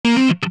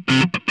Easiest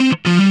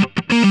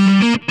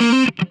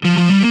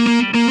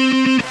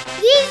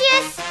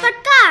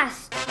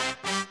podcast.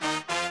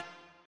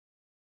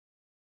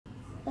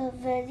 A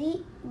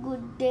very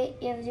good day,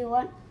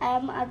 everyone. I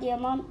am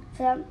ADHIYAMAAN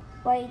from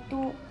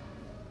Y2.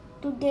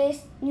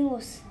 Today's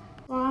news.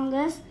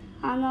 Congress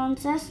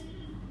announces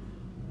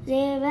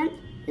Revanth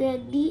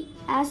Reddy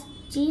as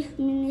Chief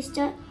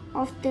Minister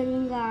of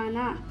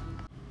Telangana.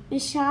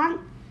 Vishal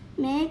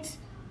makes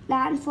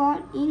landfall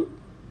in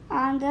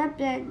Andhra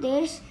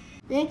Pradesh,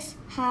 wreaks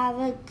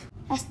havoc.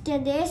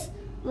 Yesterday's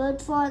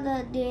word for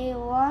the day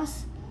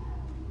was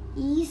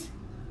ease,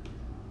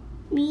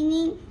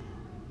 meaning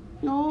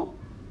no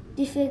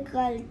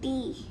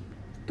difficulty.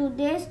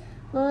 Today's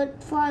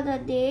word for the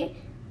day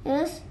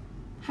is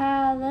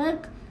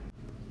havoc,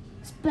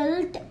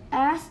 spelled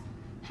as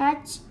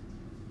HAVOC.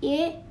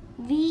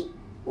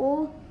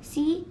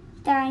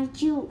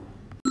 Thank you.